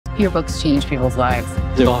Your books change people's lives.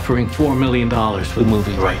 They're offering $4 million for the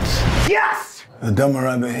movie rights. Yes! The dumber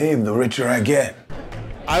I behave, the richer I get.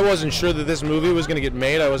 I wasn't sure that this movie was going to get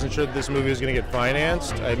made. I wasn't sure that this movie was going to get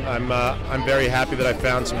financed. I'm very happy that I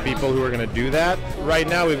found some people who are going to do that. Right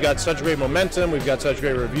now, we've got such great momentum. We've got such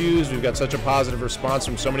great reviews. We've got such a positive response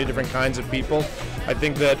from so many different kinds of people. I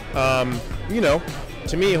think that,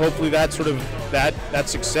 to me, hopefully that sort of that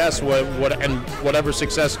success, and whatever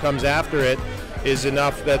success comes after it, is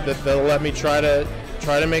enough that they'll let me try to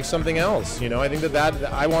make something else. I think that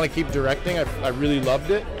I want to keep directing. I really loved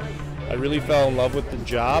it. I really fell in love with the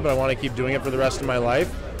job, and I want to keep doing it for the rest of my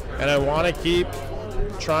life. And I want to keep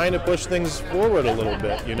trying to push things forward a little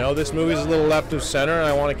bit. This movie's a little left of center, and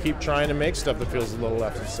I want to keep trying to make stuff that feels a little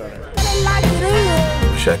left of center.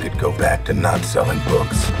 Wish I could go back to not selling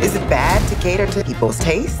books. Is it bad to cater to people's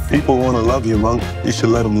tastes? People want to love you, Monk. You should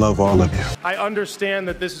let them love all of you. I understand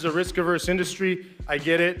that this is a risk-averse industry. I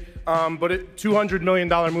get it. But $200 million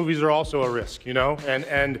movies are also a risk,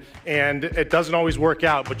 and it doesn't always work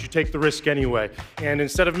out, but you take the risk anyway. And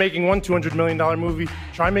instead of making one $200 million movie,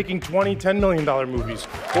 try making 20 $10 million movies,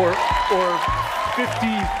 or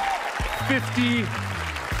 50,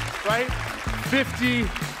 right? 50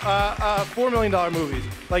 $4 million movies.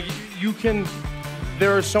 Like, you can.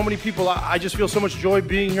 There are so many people. I just feel so much joy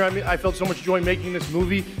being here. I felt so much joy making this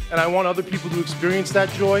movie, and I want other people to experience that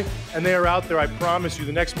joy. And they are out there. I promise you.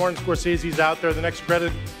 The next Martin Scorsese's out there. The next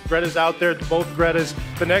Greta's out there. Both Gretas.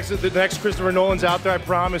 The next Christopher Nolan's out there. I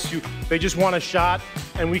promise you. They just want a shot,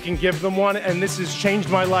 and we can give them one. And this has changed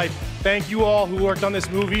my life. Thank you all who worked on this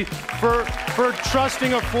movie for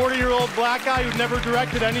trusting a 40-year-old black guy who'd never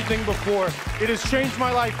directed anything before. It has changed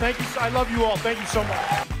my life. Thank you. I love you all. Thank you so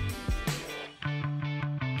much.